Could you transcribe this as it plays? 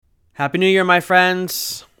Happy New Year, my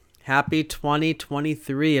friends. Happy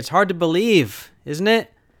 2023. It's hard to believe, isn't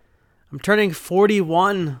it? I'm turning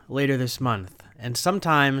 41 later this month, and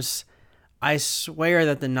sometimes I swear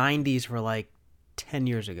that the 90s were like 10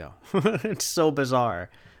 years ago. It's so bizarre.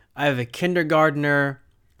 I have a kindergartner.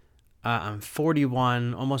 I'm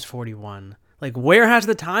 41, almost 41. Like, where has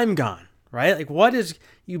the time gone, right? Like,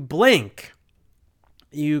 you blink,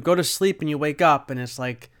 you go to sleep and you wake up and it's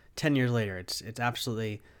like 10 years later. It's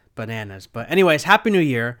absolutely bananas. But anyways, Happy New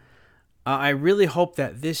Year. I really hope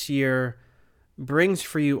that this year brings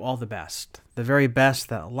for you all the best. The very best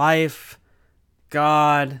that life,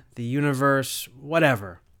 God, the universe,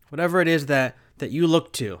 whatever it is that you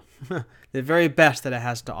look to, the very best that it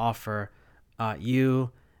has to offer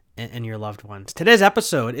you and your loved ones. Today's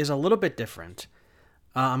episode is a little bit different.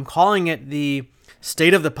 I'm calling it the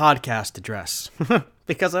State of the Podcast Address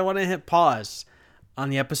because I want to hit pause on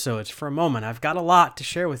the episodes for a moment. I've got a lot to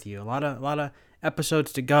share with you, a lot of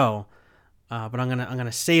episodes to go, but I'm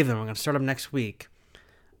gonna save them. I'm gonna start them next week.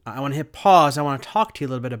 I want to hit pause. I want to talk to you a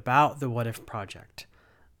little bit about the What If Project,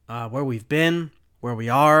 where we've been, where we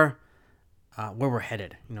are, where we're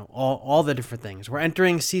headed. You know, all the different things. We're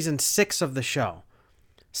entering season 6 of the show.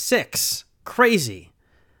 6, crazy.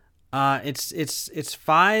 It's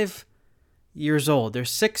 5 years old.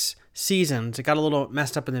 There's 6 seasons. It got a little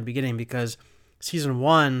messed up in the beginning because season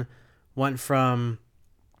 1 went from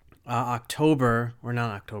October, or not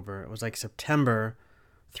October, it was like September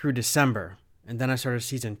through December. And then I started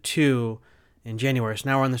season 2 in January. So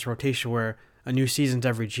now we're on this rotation where a new season's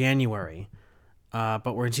every January.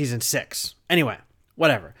 But we're in season 6. Anyway,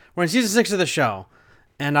 whatever. We're in season 6 of the show.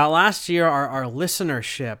 And last year, our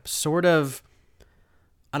listenership sort of,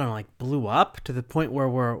 I don't know, like blew up to the point where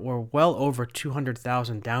we're well over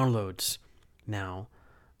 200,000 downloads now,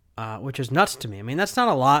 which is nuts to me. I mean, that's not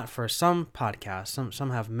a lot for some podcasts.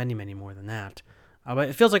 Some have many, many more than that. But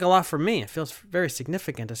it feels like a lot for me. It feels very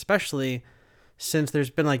significant, especially since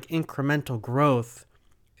there's been like incremental growth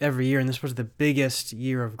every year. And this was the biggest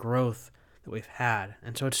year of growth that we've had.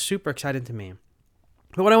 And so it's super exciting to me.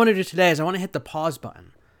 But what I want to do today is I want to hit the pause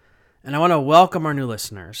button. And I want to welcome our new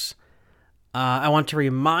listeners. I want to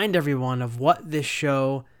remind everyone of what this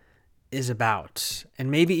show is about.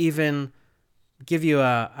 And maybe even give you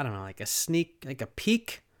like a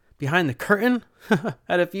peek behind the curtain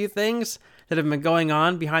at a few things that have been going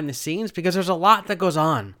on behind the scenes. Because there's a lot that goes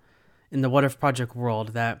on in the What If Project world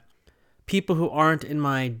that people who aren't in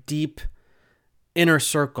my deep inner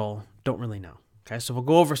circle don't really know. Okay, so we'll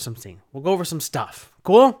go over some things. We'll go over some stuff.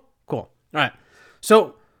 Cool? All right.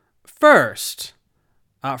 So first,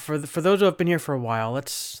 for those who have been here for a while,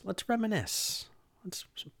 let's reminisce. Let's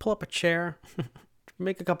pull up a chair,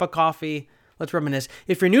 make a cup of coffee. Let's reminisce.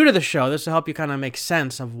 If you're new to the show, this will help you kind of make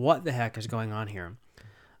sense of what the heck is going on here.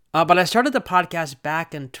 But I started the podcast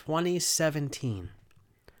back in 2017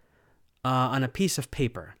 on a piece of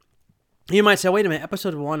paper. You might say, wait a minute,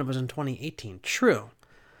 episode 1 was in 2018. True.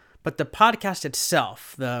 But the podcast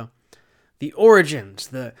itself, the origins,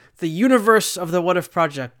 the universe of the What If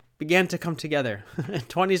Project began to come together in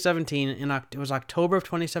 2017. It was October of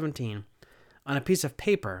 2017 on a piece of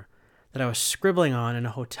paper that I was scribbling on in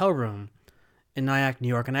a hotel room in Nyack, New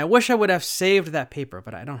York. And I wish I would have saved that paper,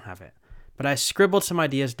 but I don't have it. But I scribbled some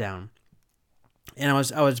ideas down. And I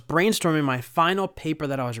was brainstorming my final paper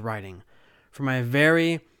that I was writing for my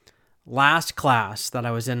very last class that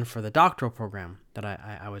I was in for the doctoral program that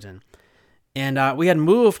I was in. And we had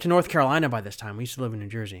moved to North Carolina by this time. We used to live in New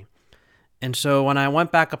Jersey. And so when I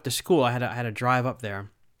went back up to school, I had to drive up there.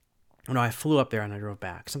 No, I flew up there and I drove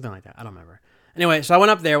back. Something like that. I don't remember. Anyway, so I went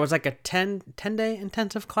up there. It was like a 10-day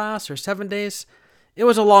intensive class or 7 days. It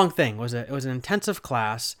was a long thing. It was an intensive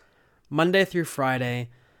class, Monday through Friday,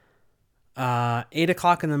 8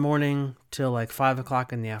 o'clock in the morning till like 5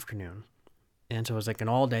 o'clock in the afternoon. And so it was like an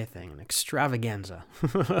all-day thing, an extravaganza.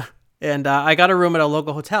 And I got a room at a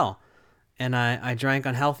local hotel. And I drank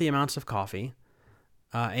unhealthy amounts of coffee.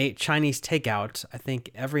 Ate Chinese takeout, I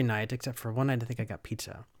think, every night, except for one night I think I got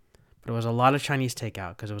pizza. But it was a lot of Chinese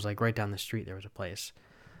takeout because it was like right down the street there was a place.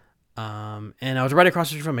 And I was right across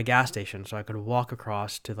the street from a gas station, so I could walk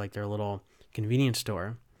across to like their little convenience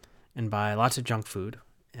store and buy lots of junk food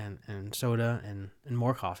and soda and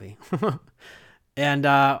more coffee. And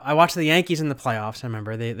I watched the Yankees in the playoffs. I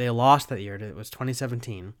remember they lost that year. It was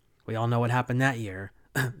 2017. We all know what happened that year.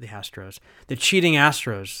 The Astros. The cheating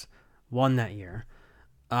Astros won that year.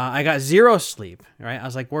 I got 0 sleep, right? I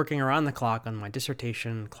was like working around the clock on my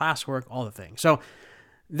dissertation, classwork, all the things. So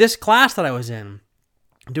this class that I was in,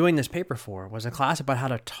 doing this paper for, was a class about how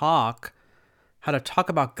to talk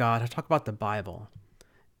about God, how to talk about the Bible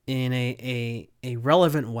in a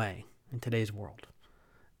relevant way, in today's world.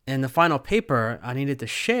 In the final paper, I needed to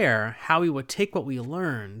share how we would take what we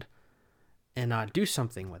learned and do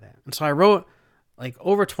something with it. And so I wrote like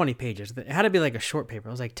over 20 pages. It had to be like a short paper.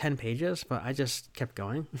 It was like 10 pages, but I just kept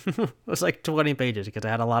going. It was like 20 pages because I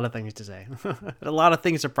had a lot of things to say, a lot of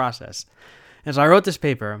things to process. And so I wrote this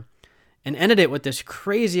paper and ended it with this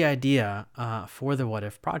crazy idea for the What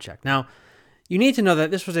If Project. Now, you need to know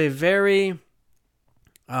that this was a very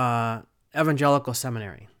evangelical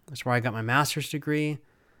seminary. That's where I got my master's degree,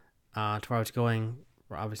 to where I was going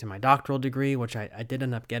for obviously my doctoral degree, which I did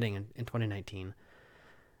end up getting in 2019.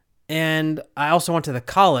 And I also went to the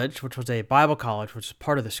college, which was a Bible college, which is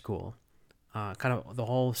part of the school, kind of the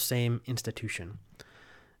whole same institution.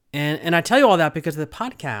 And I tell you all that because the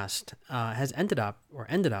podcast has ended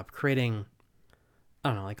up creating, I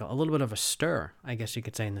don't know, like a little bit of a stir, I guess you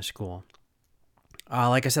could say, in the school.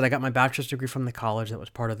 Like I said, I got my bachelor's degree from the college that was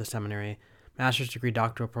part of the seminary, master's degree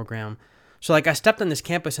doctoral program. So like I stepped on this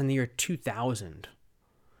campus in the year 2000.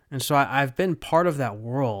 And so I've been part of that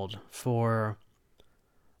world for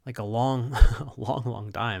like a long,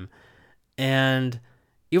 long time. And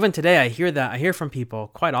even today I hear from people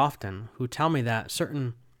quite often who tell me that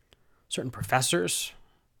certain professors,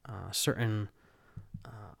 certain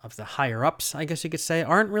of the higher ups, I guess you could say,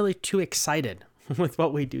 aren't really too excited with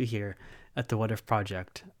what we do here at the What If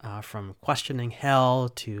Project, from questioning hell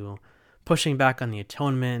to pushing back on the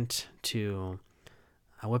atonement to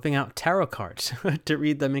whipping out tarot cards to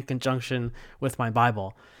read them in conjunction with my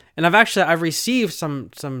Bible. And I've received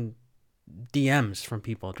some DMs from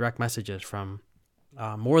people, direct messages from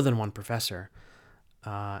more than one professor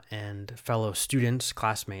and fellow students,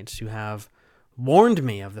 classmates who have warned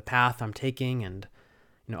me of the path I'm taking, and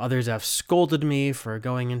others have scolded me for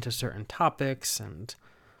going into certain topics and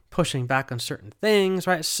pushing back on certain things,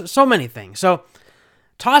 right? So many things. So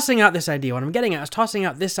tossing out this idea, what I'm getting at is tossing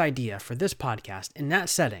out this idea for this podcast in that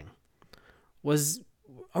setting was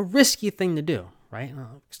a risky thing to do, right? A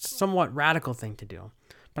somewhat radical thing to do,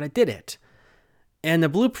 but I did it. And the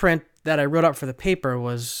blueprint that I wrote up for the paper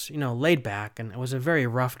was, laid back, and it was a very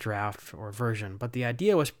rough draft or version, but the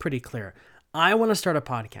idea was pretty clear. I want to start a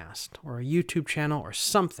podcast or a YouTube channel or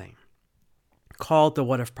something called the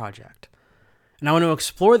What If Project. And I want to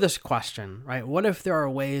explore this question, right? What if there are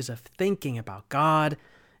ways of thinking about God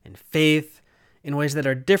and faith in ways that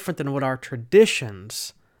are different than what our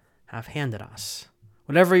traditions have handed us?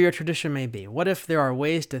 Whatever your tradition may be, what if there are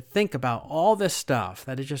ways to think about all this stuff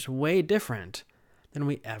that is just way different than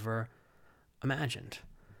we ever imagined?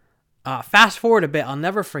 Fast forward a bit, I'll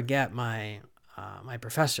never forget my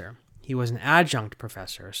professor. He was an adjunct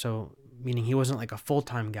professor, so meaning he wasn't like a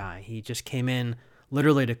full-time guy. He just came in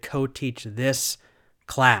literally to co-teach this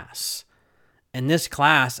class. And this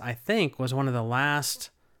class, I think, was one of the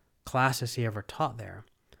last classes he ever taught there.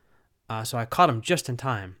 So I caught him just in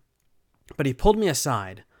time. But he pulled me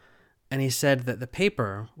aside, and he said that the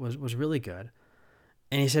paper was really good.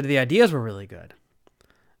 And he said the ideas were really good.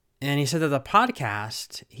 And he said that the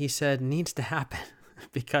podcast, he said, needs to happen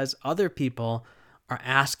because other people are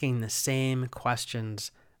asking the same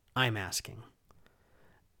questions I'm asking.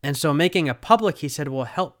 And so making it public, he said, will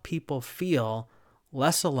help people feel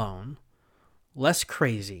less alone, less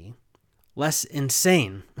crazy, less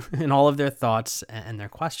insane in all of their thoughts and their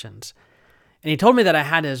questions. And he told me that I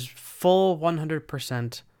had his full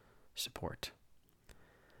 100% support.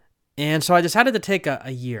 And so I decided to take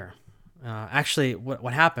a year. Actually,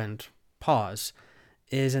 what happened, pause,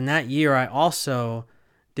 is in that year I also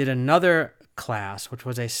did another class, which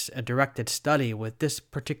was a directed study with this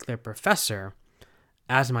particular professor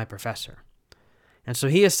as my professor. And so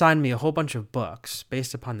he assigned me a whole bunch of books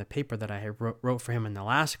based upon the paper that I had wrote for him in the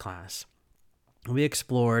last class. We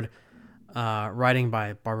explored writing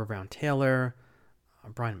by Barbara Brown Taylor,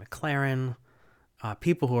 Brian McLaren,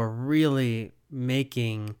 people who are really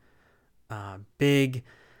making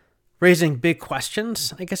raising big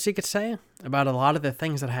questions, I guess you could say, about a lot of the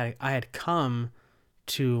things that I had come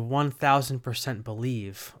to 1,000%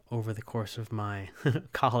 believe over the course of my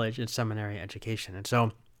college and seminary education. And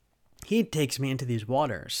so he takes me into these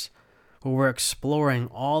waters where we're exploring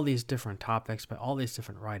all these different topics by all these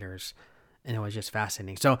different writers, and it was just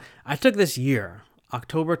fascinating. So I took this year,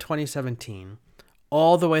 October 2017,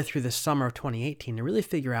 all the way through the summer of 2018 to really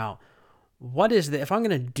figure out if I'm going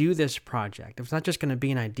to do this project, if it's not just going to be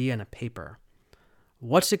an idea in a paper,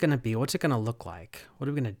 what's it going to be? What's it going to look like? What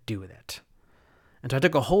are we going to do with it? And so I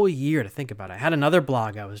took a whole year to think about it. I had another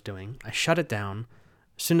blog I was doing. I shut it down.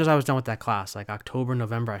 As soon as I was done with that class, like October,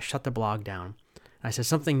 November, I shut the blog down. And I said,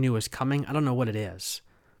 something new is coming. I don't know what it is,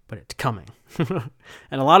 but it's coming. And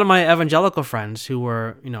a lot of my evangelical friends who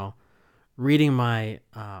were, reading my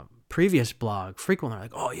previous blog frequently.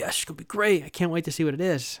 Like, oh yes, it's going to be great. I can't wait to see what it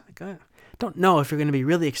is. Like, I don't know if you're going to be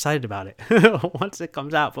really excited about it once it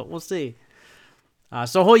comes out, but we'll see.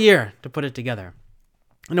 So a whole year to put it together.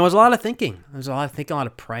 And there was a lot of thinking. There was a lot of thinking, a lot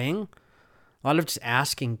of praying, a lot of just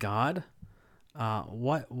asking God,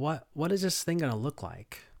 what is this thing going to look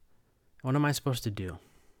like? What am I supposed to do?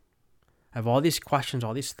 I have all these questions,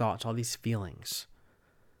 all these thoughts, all these feelings,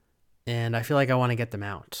 and I feel like I want to get them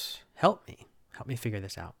out. Help me figure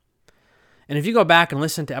this out. And if you go back and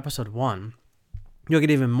listen to episode 1, you'll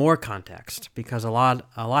get even more context because a lot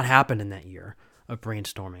happened in that year of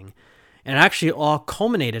brainstorming. And it actually all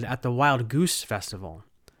culminated at the Wild Goose Festival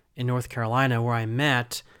in North Carolina, where I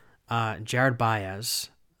met Jared Baez,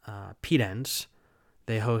 Pete Enns.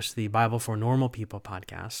 They host the Bible for Normal People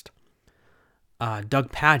podcast.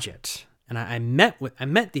 Doug Paget, and I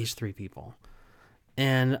met these 3 people,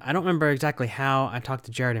 and I don't remember exactly how I talked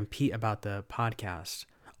to Jared and Pete about the podcast.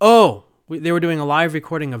 They were doing a live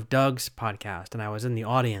recording of Doug's podcast, and I was in the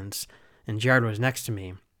audience, and Jared was next to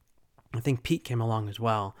me. I think Pete came along as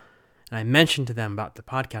well. And I mentioned to them about the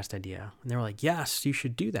podcast idea, and they were like, yes, you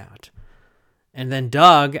should do that. And then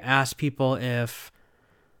Doug asked people if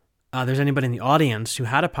there's anybody in the audience who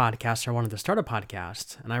had a podcast or wanted to start a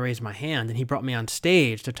podcast. And I raised my hand, and he brought me on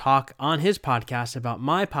stage to talk on his podcast about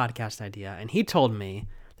my podcast idea. And he told me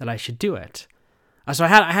that I should do it. So I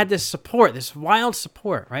had this support, this wild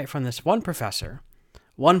support, right, from this one professor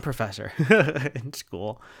in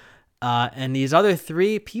school. And these other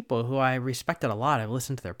 3 people who I respected a lot. I've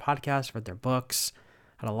listened to their podcasts, read their books,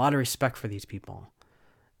 had a lot of respect for these people.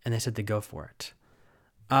 And they said to go for it.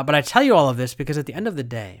 But I tell you all of this because at the end of the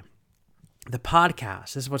day, the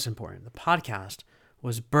podcast, this is what's important. The podcast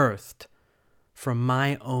was birthed from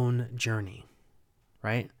my own journey,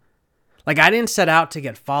 right? Like, I didn't set out to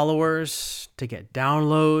get followers, to get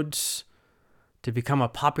downloads, to become a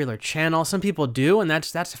popular channel. Some people do, and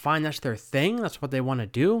that's fine. That's their thing. That's what they want to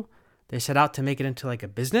do. They set out to make it into like a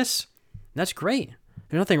business. That's great.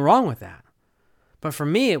 There's nothing wrong with that. But for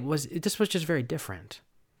me, this was just very different.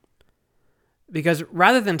 Because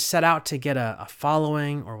rather than set out to get a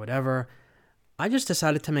following or whatever, I just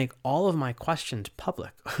decided to make all of my questions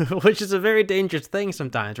public, which is a very dangerous thing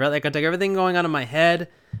sometimes, right? Like, I take everything going on in my head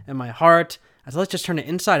and my heart, I said, let's just turn it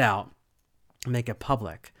inside out and make it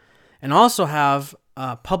public. And also have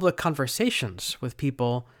public conversations with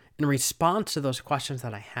people in response to those questions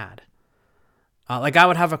that I had. Like, I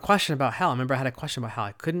would have a question about hell. I remember I had a question about hell.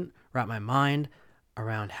 I couldn't wrap my mind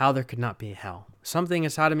around how there could not be hell. Something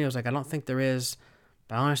inside of me was like, I don't think there is,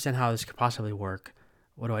 but I don't understand how this could possibly work.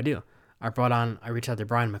 What do I do? I reached out to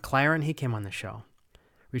Brian McLaren. He came on the show.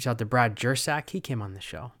 Reached out to Brad Jersak. He came on the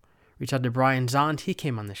show. Reached out to Brian Zond. He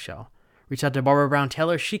came on the show. Reached out to Barbara Brown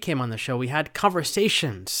Taylor. She came on the show. We had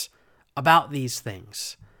conversations about these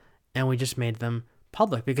things, and we just made them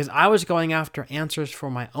public because I was going after answers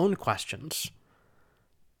for my own questions.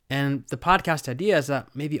 And the podcast idea is that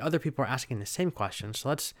maybe other people are asking the same questions. So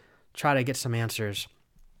let's try to get some answers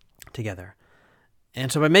together.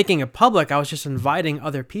 And so by making it public, I was just inviting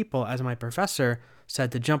other people, as my professor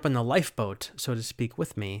said, to jump in the lifeboat, so to speak,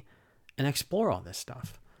 with me and explore all this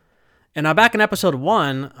stuff. And now back in episode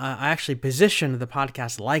 1, I actually positioned the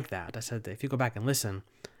podcast like that. I said that if you go back and listen,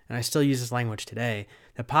 and I still use this language today,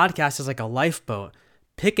 the podcast is like a lifeboat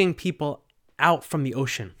picking people out from the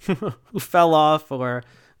ocean who fell off or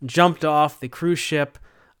jumped off the cruise ship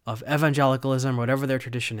of evangelicalism, whatever their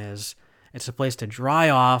tradition is. It's a place to dry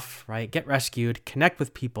off, right? Get rescued, connect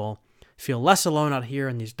with people, feel less alone out here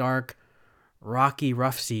in these dark, rocky,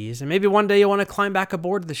 rough seas. And maybe one day you'll want to climb back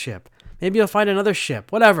aboard the ship. Maybe you'll find another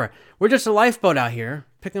ship, whatever. We're just a lifeboat out here,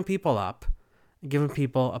 picking people up, giving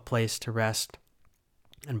people a place to rest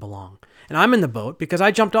and belong. And I'm in the boat because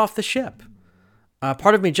I jumped off the ship.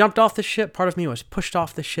 Part of me jumped off the ship. Part of me was pushed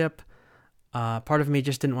off the ship. Part of me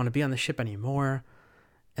just didn't want to be on the ship anymore.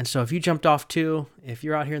 And so if you jumped off too, if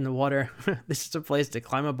you're out here in the water, this is a place to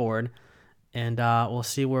climb aboard, and we'll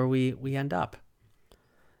see where we end up.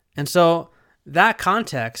 And so that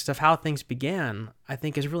context of how things began, I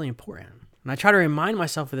think, is really important. And I try to remind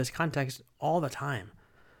myself of this context all the time.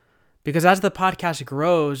 Because as the podcast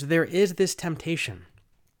grows, there is this temptation.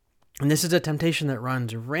 And this is a temptation that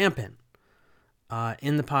runs rampant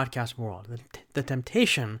in the podcast world. The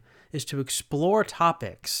temptation is to explore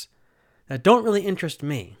topics that don't really interest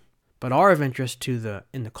me, but are of interest in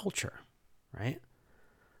the culture, right?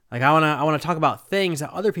 Like I want to talk about things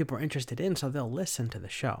that other people are interested in, so they'll listen to the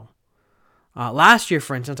show. Last year,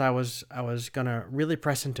 for instance, I was gonna really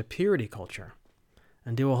press into purity culture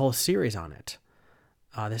and do a whole series on it.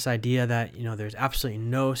 This idea that there's absolutely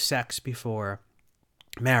no sex before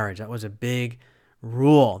marriage. That was a big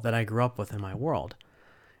rule that I grew up with in my world.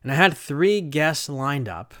 And I had 3 guests lined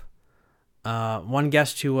up. One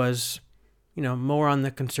guest who was, more on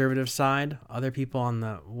the conservative side, other people on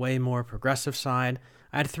the way more progressive side.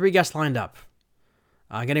 I had 3 guests lined up,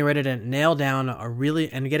 getting ready to nail down a really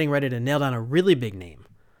big name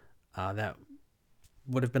that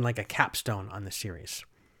would have been like a capstone on the series.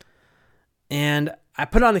 And I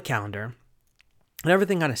put it on the calendar, and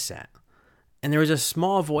everything got set. And there was a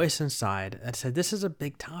small voice inside that said, "This is a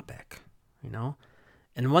big topic,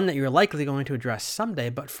 and one that you're likely going to address someday.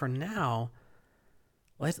 But for now,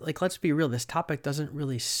 let's be real. This topic doesn't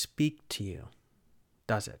really speak to you,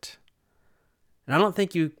 does it? And I don't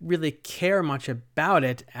think you really care much about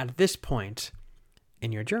it at this point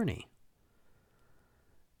in your journey.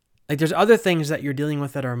 Like, there's other things that you're dealing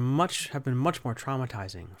with that have been much more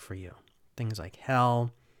traumatizing for you. Things like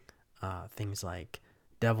hell, things like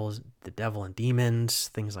the devil and demons,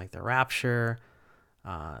 things like the rapture,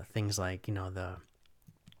 things like, the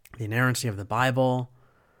inerrancy of the Bible."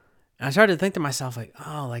 And I started to think to myself,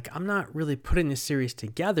 I'm not really putting this series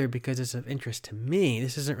together because it's of interest to me.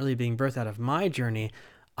 This isn't really being birthed out of my journey.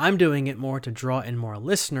 I'm doing it more to draw in more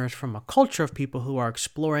listeners from a culture of people who are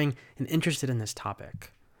exploring and interested in this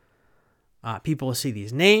topic. People will see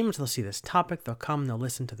these names, they'll see this topic, they'll come, they'll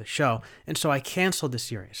listen to the show. And so I canceled the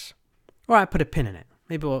series. Or I put a pin in it.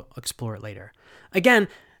 Maybe we'll explore it later. Again,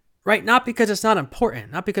 right, not because it's not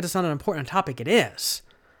important, not because it's not an important topic, it is.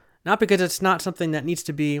 Not because it's not something that needs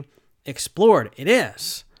to be explored, it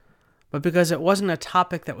is. But because it wasn't a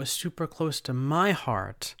topic that was super close to my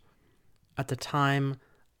heart at the time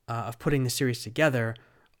of putting the series together,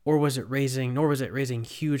 nor was it raising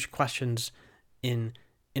huge questions in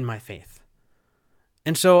my faith.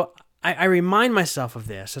 And so I remind myself of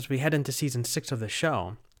this as we head into season 6 of the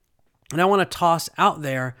show. And I want to toss out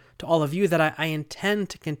there to all of you that I intend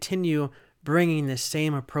to continue bringing this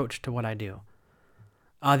same approach to what I do.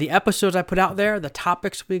 The episodes I put out there, the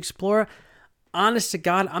topics we explore, honest to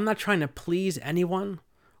God, I'm not trying to please anyone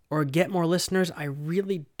or get more listeners. I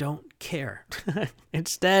really don't care.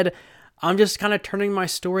 Instead, I'm just kind of turning my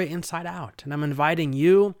story inside out. And I'm inviting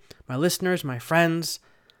you, my listeners, my friends,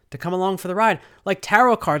 to come along for the ride. Like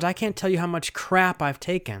tarot cards, I can't tell you how much crap I've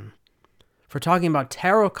taken for talking about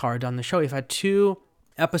tarot cards on the show. We've had 2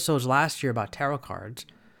 episodes last year about tarot cards,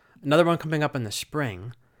 another one coming up in the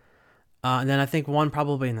spring, and then I think one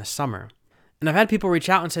probably in the summer. And I've had people reach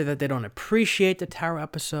out and say that they don't appreciate the tarot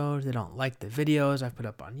episodes, they don't like the videos I've put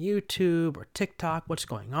up on YouTube or TikTok. What's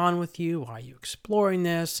going on with you? Why are you exploring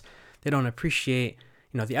this? They don't appreciate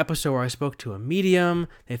the episode where I spoke to a medium.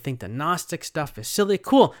 They think the Gnostic stuff is silly.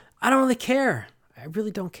 Cool. I don't really care. I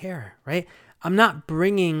really don't care, right? I'm not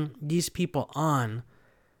bringing these people on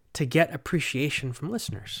to get appreciation from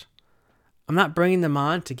listeners. I'm not bringing them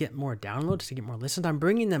on to get more downloads, to get more listens. I'm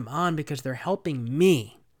bringing them on because they're helping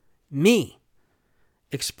me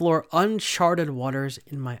explore uncharted waters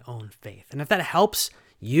in my own faith. And if that helps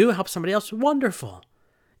you, helps somebody else, wonderful.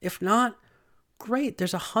 If not, great.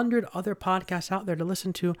 There's 100 other podcasts out there to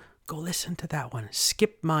listen to. Go listen to that one.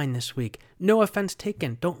 Skip mine this week. No offense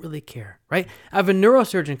taken. Don't really care, right? I have a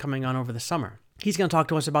neurosurgeon coming on over the summer. He's going to talk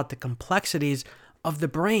to us about the complexities of the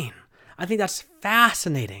brain. I think that's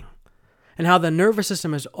fascinating. And how the nervous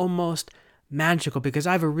system is almost magical because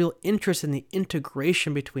I have a real interest in the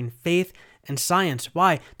integration between faith and science.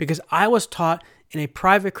 Why? Because I was taught in a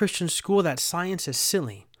private Christian school that science is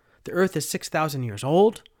silly. The earth is 6,000 years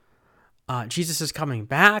old. Jesus is coming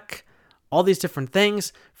back, all these different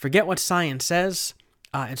things. Forget what science says.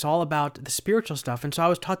 It's all about the spiritual stuff. And so I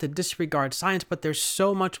was taught to disregard science, but there's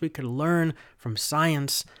so much we could learn from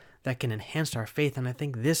science that can enhance our faith. And I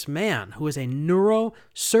think this man, who is a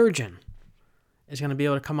neurosurgeon, is going to be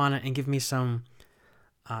able to come on and give me some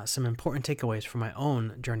important takeaways for my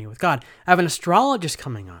own journey with God. I have an astrologist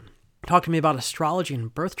coming on, talk to me about astrology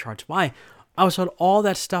and birth charts. Why? I was told all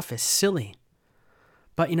that stuff is silly.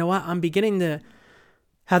 But you know what? I'm beginning to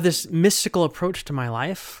have this mystical approach to my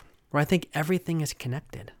life where I think everything is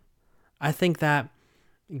connected. I think that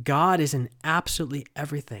God is in absolutely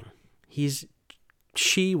everything.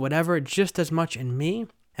 She, whatever, just as much in me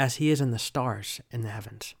as he is in the stars in the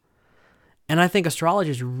heavens. And I think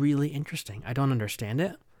astrology is really interesting. I don't understand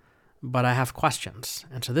it, but I have questions.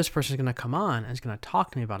 And so this person is going to come on and is going to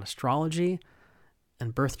talk to me about astrology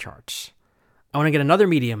and birth charts. I want to get another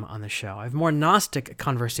medium on the show. I have more Gnostic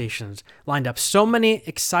conversations lined up. So many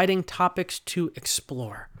exciting topics to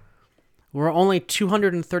explore. We're only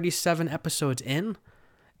 237 episodes in,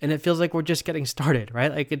 and it feels like we're just getting started,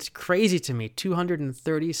 right? Like, it's crazy to me.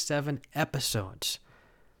 237 episodes.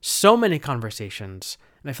 So many conversations,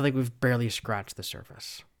 and I feel like we've barely scratched the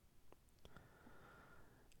surface.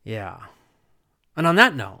 Yeah. And on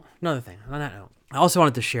that note, I also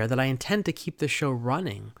wanted to share that I intend to keep the show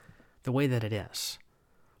running the way that it is,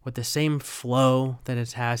 with the same flow that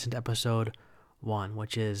it has since episode 1,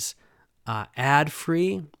 which is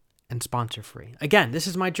ad-free and sponsor-free. Again, this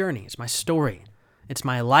is my journey. It's my story. It's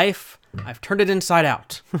my life. I've turned it inside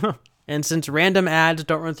out. And since random ads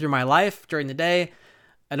don't run through my life during the day,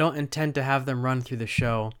 I don't intend to have them run through the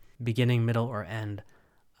show, beginning, middle, or end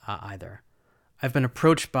either. I've been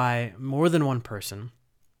approached by more than one person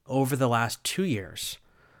over the last 2 years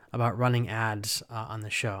about running ads on the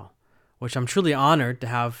show, which I'm truly honored to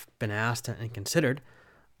have been asked and considered.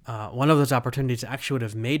 One of those opportunities actually would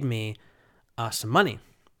have made me some money.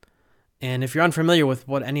 And if you're unfamiliar with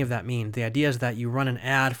what any of that means, the idea is that you run an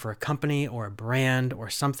ad for a company or a brand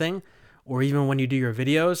or something, or even when you do your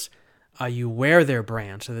videos, you wear their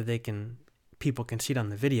brand so that people can see it on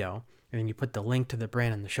the video, and then you put the link to the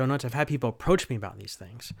brand in the show notes. I've had people approach me about these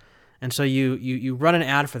things. And so you run an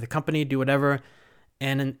ad for the company, do whatever,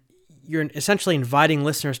 and you're essentially inviting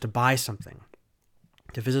listeners to buy something,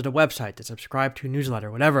 to visit a website, to subscribe to a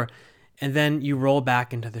newsletter, whatever, and then you roll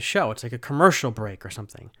back into the show. It's like a commercial break or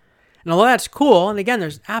something. And although that's cool, and again,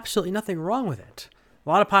 there's absolutely nothing wrong with it. A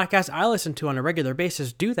lot of podcasts I listen to on a regular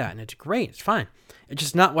basis do that, and it's great. It's fine. It's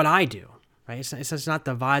just not what I do, right? It's just not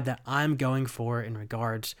the vibe that I'm going for in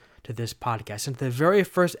regards to this podcast. Since the very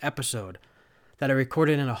first episode that I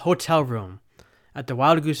recorded in a hotel room at the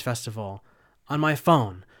Wild Goose Festival on my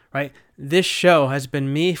phone, right? This show has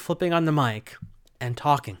been me flipping on the mic and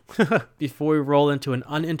talking before we roll into an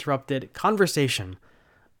uninterrupted conversation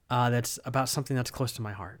that's about something that's close to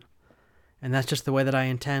my heart. And that's just the way that I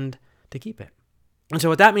intend to keep it. And so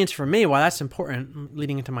what that means for me, why that's important,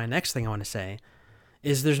 leading into my next thing I want to say,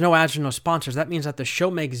 is there's no ads or no sponsors. That means that the show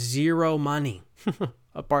makes zero money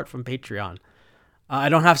apart from Patreon. I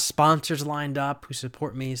don't have sponsors lined up who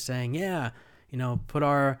support me saying, yeah, put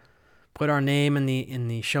our name in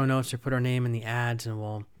the show notes or put our name in the ads and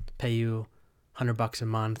we'll pay you $100 a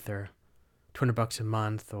month or $200 a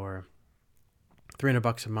month or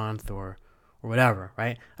 $300 a month or whatever,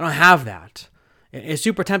 right? I don't have that. It's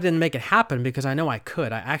super tempting to make it happen because I know I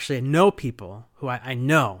could. I actually know people who I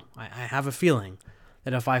know. I have a feeling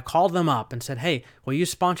that if I called them up and said, hey, will you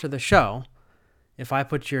sponsor the show? If I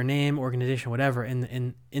put your name, organization, whatever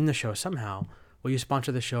in the show somehow, will you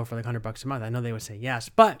sponsor the show for like $100 a month? I know they would say yes,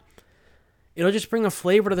 but it'll just bring a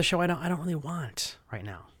flavor to the show I don't really want right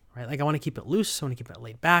now, right? Like I want to keep it loose. I want to keep it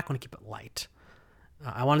laid back. I want to keep it light.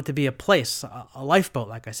 I want it to be a place, a lifeboat,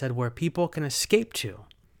 like I said, where people can escape to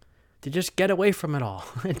just get away from it all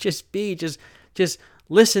and just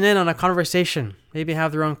listen in on a conversation, maybe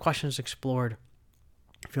have their own questions explored,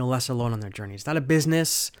 feel less alone on their journey. It's not a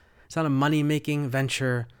business. It's not a money-making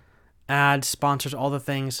venture, ads, sponsors, all the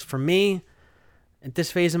things. For me, at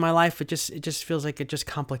this phase in my life, it just feels like it just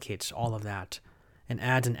complicates all of that and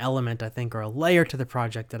adds an element, I think, or a layer to the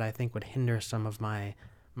project that I think would hinder some of my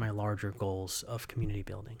larger goals of community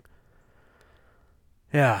building.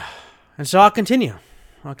 Yeah. And so I'll continue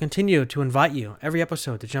to invite you every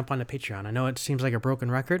episode to jump onto Patreon. I know it seems like a broken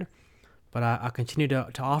record, but I'll continue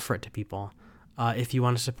to offer it to people if you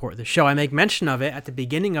want to support the show. I make mention of it at the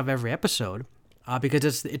beginning of every episode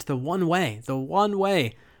because it's the one way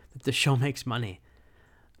that the show makes money.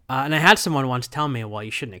 And I had someone once tell me, well, you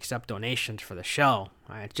shouldn't accept donations for the show.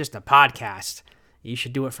 Right? It's just a podcast. You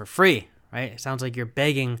should do it for free, right? It sounds like you're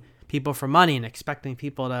begging people for money and expecting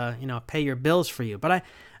people to, pay your bills for you. But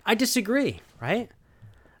I disagree, right?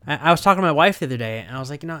 I was talking to my wife the other day, and I was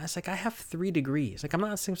like, it's like I have 3 degrees. Like I'm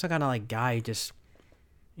not some kind of like guy who just,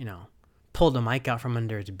 pulled the mic out from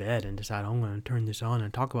under his bed and decided I'm going to turn this on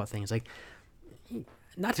and talk about things. Like,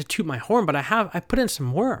 not to toot my horn, but I put in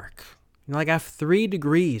some work. Like I have 3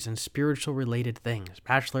 degrees in spiritual related things: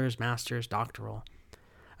 bachelor's, master's, doctoral.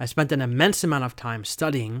 I spent an immense amount of time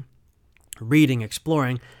studying, reading,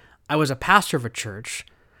 exploring. I was a pastor of a church.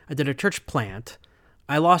 I did a church plant.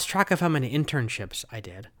 I lost track of how many internships I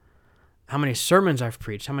did, how many sermons I've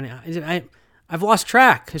preached, I've lost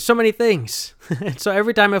track. There's so many things. And so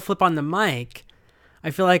every time I flip on the mic,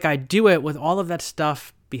 I feel like I do it with all of that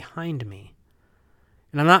stuff behind me.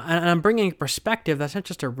 And I'm bringing perspective that's not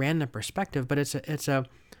just a random perspective, but it's an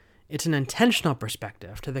intentional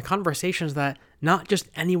perspective to the conversations that not just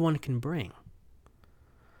anyone can bring.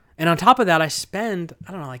 And on top of that, I spend,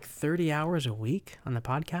 30 hours a week on the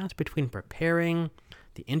podcast between preparing,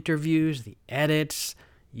 the interviews, the edits,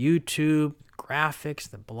 YouTube, graphics,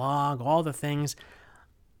 the blog, all the things,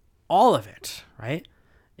 all of it, right?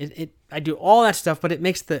 I do all that stuff, but it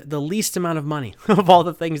makes the least amount of money of all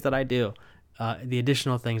the things that I do, the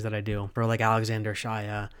additional things that I do for like Alexander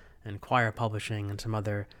Shaya and choir publishing and some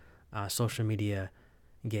other social media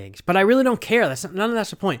gigs. But I really don't care. None of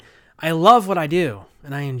that's the point. I love what I do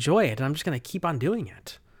and I enjoy it, and I'm just going to keep on doing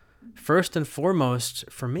it. First and foremost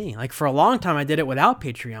for me. Like for a long time, I did it without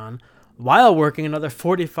Patreon while working another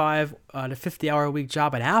 45 to 50 hour a week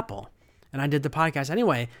job at Apple. And I did the podcast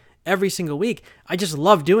anyway every single week. I just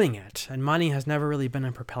love doing it. And money has never really been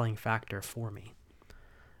a propelling factor for me.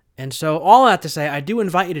 And so all that to say, I do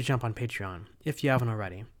invite you to jump on Patreon if you haven't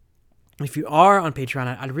already. If you are on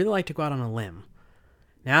Patreon, I'd really like to go out on a limb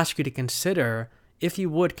and ask you to consider, if you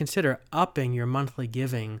would consider upping your monthly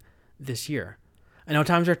giving this year. I know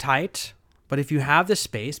times are tight, but if you have the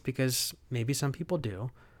space, because maybe some people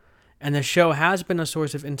do, and the show has been a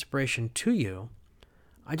source of inspiration to you,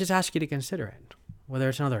 I just ask you to consider it. Whether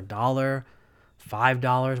it's another $1,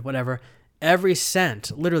 $5, whatever, every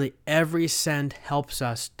cent, literally every cent helps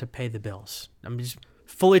us to pay the bills. I'm just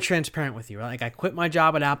fully transparent with you. Like I quit my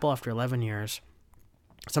job at Apple after 11 years.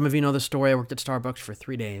 Some of you know the story. I worked at Starbucks for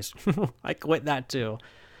 3 days. I quit that too.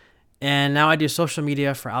 And now I do social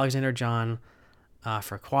media for Alexander John,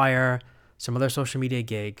 for choir, some other social media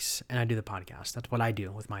gigs, and I do the podcast. That's what I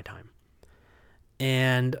do with my time.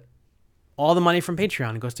 And all the money from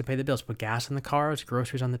Patreon goes to pay the bills, put gas in the cars,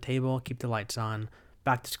 groceries on the table, keep the lights on,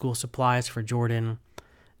 back to school supplies for Jordan.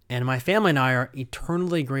 And my family and I are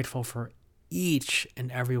eternally grateful for each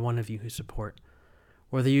and every one of you who support.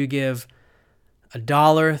 Whether you give $1,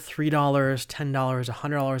 $3, $10,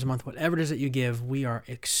 $100 a month, whatever it is that you give, we are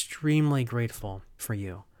extremely grateful for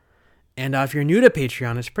you. And if you're new to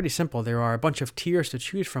Patreon, it's pretty simple. There are a bunch of tiers to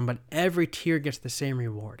choose from, but every tier gets the same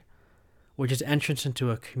reward, which is entrance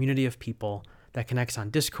into a community of people that connects on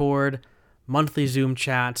Discord, monthly Zoom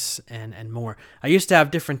chats, and more. I used to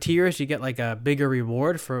have different tiers. You get like a bigger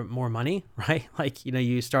reward for more money, right? Like,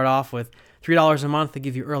 you start off with $3 a month to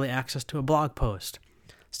give you early access to a blog post.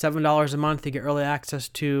 $7 a month to get early access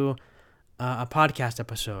to a podcast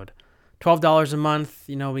episode. $12 a month,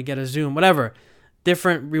 we get a Zoom, whatever.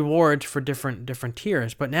 Different rewards for different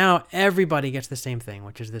tiers. But now everybody gets the same thing,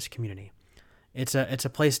 which is this community. It's a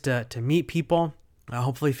place to meet people,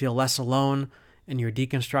 hopefully feel less alone in your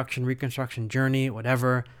deconstruction, reconstruction journey,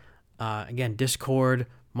 whatever. Again, Discord,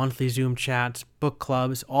 monthly Zoom chats, book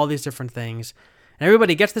clubs, all these different things. And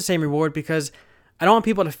everybody gets the same reward because I don't want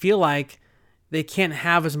people to feel like they can't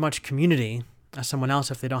have as much community as someone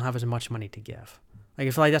else if they don't have as much money to give. Like,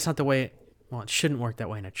 I feel like that's not the way, well, it shouldn't work that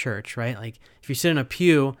way in a church, right? Like, if you sit in a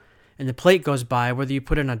pew and the plate goes by, whether you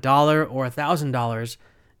put in $1 or $1,000,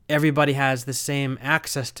 everybody has the same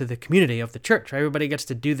access to the community of the church, right? Everybody gets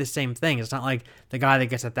to do the same thing. It's not like the guy that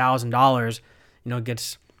gets $1,000,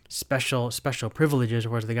 gets special privileges,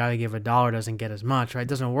 whereas the guy that gave $1 doesn't get as much, right? It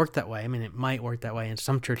doesn't work that way. I mean, it might work that way in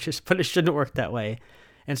some churches, but it shouldn't work that way.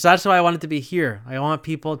 And so that's why I want it to be here. I want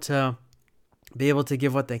people to be able to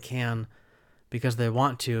give what they can because they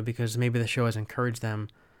want to, because maybe the show has encouraged them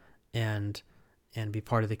and be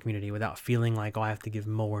part of the community without feeling like, I have to give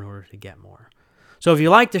more in order to get more. So if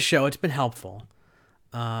you like the show, it's been helpful.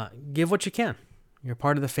 Give what you can. You're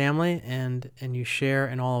part of the family and you share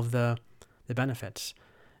in all of the benefits.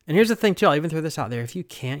 And here's the thing too, I'll even throw this out there. If you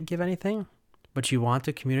can't give anything, but you want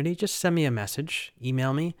the community, just send me a message,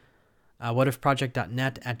 email me,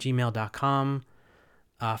 whatifproject.net@gmail.com.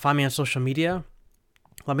 Find me on social media.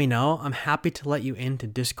 Let me know. I'm happy to let you into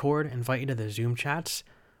Discord, invite you to the Zoom chats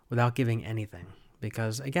without giving anything.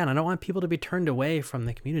 Because again, I don't want people to be turned away from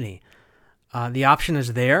the community. The option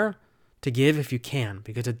is there to give if you can,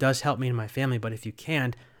 because it does help me and my family. But if you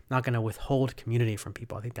can't, I'm not going to withhold community from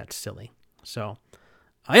people. I think that's silly. So,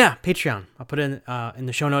 Patreon. I'll put it in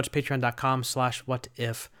the show notes,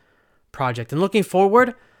 patreon.com/whatifproject. And looking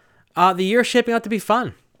forward, the year's shaping out to be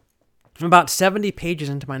fun. I'm about 70 pages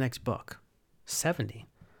into my next book. 70.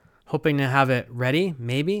 Hoping to have it ready,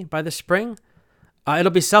 maybe, by the spring.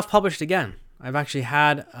 It'll be self-published again. I've actually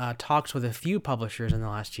had talks with a few publishers in the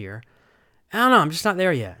last year. I don't know, I'm just not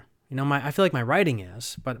there yet. I feel like my writing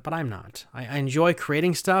is, but I'm not. I enjoy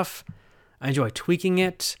creating stuff. I enjoy tweaking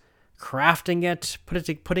it, crafting it,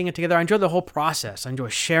 putting it together. I enjoy the whole process. I enjoy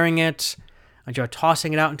sharing it. I enjoy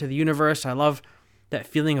tossing it out into the universe. I love that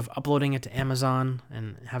feeling of uploading it to Amazon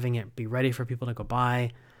and having it be ready for people to go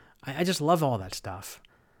buy. I just love all that stuff.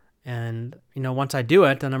 And, once I do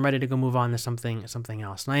it, then I'm ready to go move on to something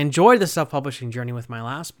else. And I enjoyed the self-publishing journey with my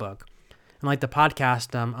last book. And like the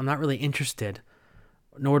podcast, I'm not really interested,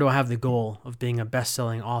 nor do I have the goal of being a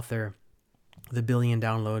best-selling author with 1 billion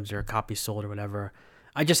downloads or copies sold or whatever.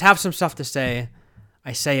 I just have some stuff to say.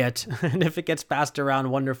 I say it. And if it gets passed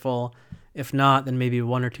around, wonderful. If not, then maybe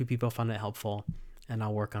 1 or 2 people found it helpful. And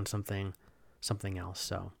I'll work on something else.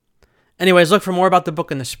 So Anyways, look for more about the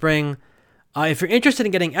book in the spring. If you're interested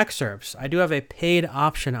in getting excerpts, I do have a paid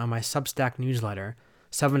option on my Substack newsletter,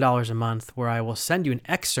 $7 a month, where I will send you an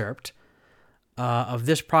excerpt of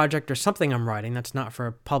this project or something I'm writing that's not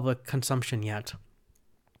for public consumption yet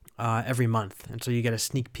every month. And so you get a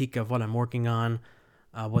sneak peek of what I'm working on,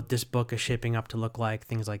 what this book is shaping up to look like,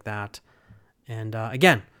 things like that. And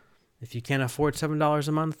again, if you can't afford $7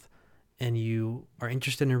 a month and you are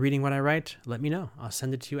interested in reading what I write, let me know. I'll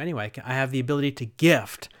send it to you anyway. I have the ability to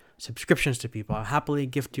gift subscriptions to people. I'll happily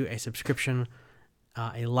gift you a subscription,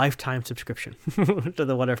 a lifetime subscription to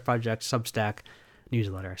the What If Project Substack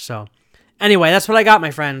newsletter. So anyway, that's what I got,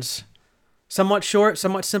 my friends. Somewhat short,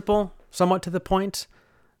 somewhat simple, somewhat to the point.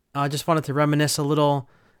 I just wanted to reminisce a little,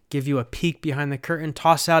 give you a peek behind the curtain,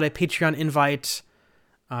 toss out a Patreon invite,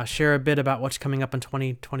 share a bit about what's coming up in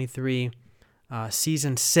 2023,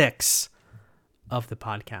 season 6 of the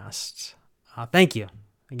podcast. Thank you.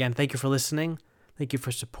 Again, thank you for listening. Thank you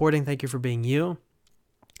for supporting. Thank you for being you.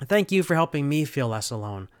 And thank you for helping me feel less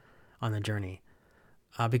alone on the journey.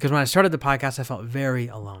 Because when I started the podcast, I felt very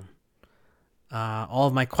alone. All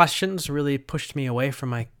of my questions really pushed me away from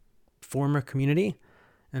my former community.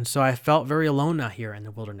 And so I felt very alone out here in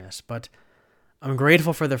the wilderness. But I'm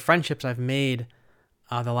grateful for the friendships I've made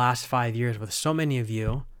the last 5 years with so many of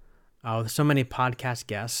you, with so many podcast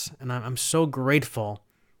guests. And I'm so grateful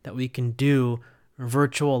that we can do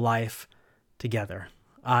virtual life together.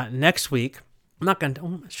 Next week, I'm not going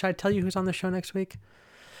to, should I tell you who's on the show next week?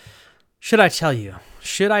 Should I tell you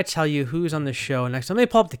who's on the show next? Let me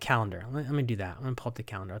pull up the calendar. Let me do that. Let me pull up the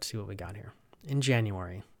calendar. Let's see what we got here. In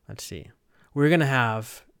January, let's see. We're going to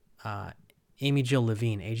have Amy Jill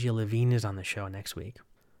Levine. A.G. Levine is on the show next week,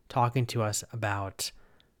 talking to us about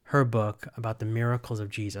her book about the miracles of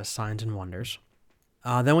Jesus, Signs and Wonders.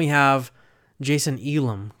 Then we have Jason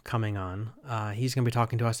Elam coming on. He's going to be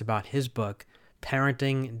talking to us about his book,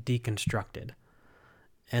 Parenting Deconstructed.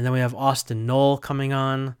 And then we have Austin Knoll coming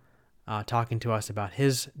on, talking to us about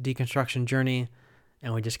his deconstruction journey.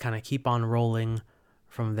 And we just kind of keep on rolling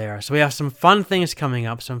from there. So we have some fun things coming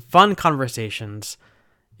up, some fun conversations.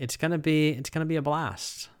 It's gonna be a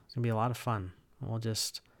blast. It's gonna be a lot of fun. We'll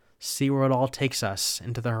just see where it all takes us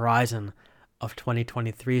into the horizon of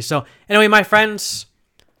 2023. So anyway, my friends,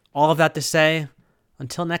 all of that to say,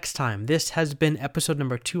 until next time, this has been episode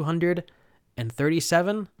number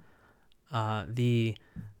 237. What did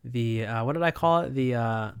I call it?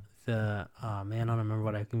 I don't remember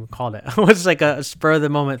what I called it. It was like a spur of the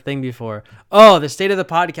moment thing before. Oh, the State of the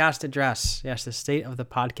Podcast Address. Yes, the State of the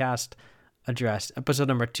Podcast Address. Episode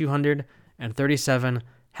number 237.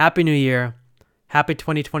 Happy New Year. Happy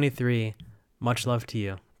 2023. Much love to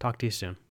you. Talk to you soon.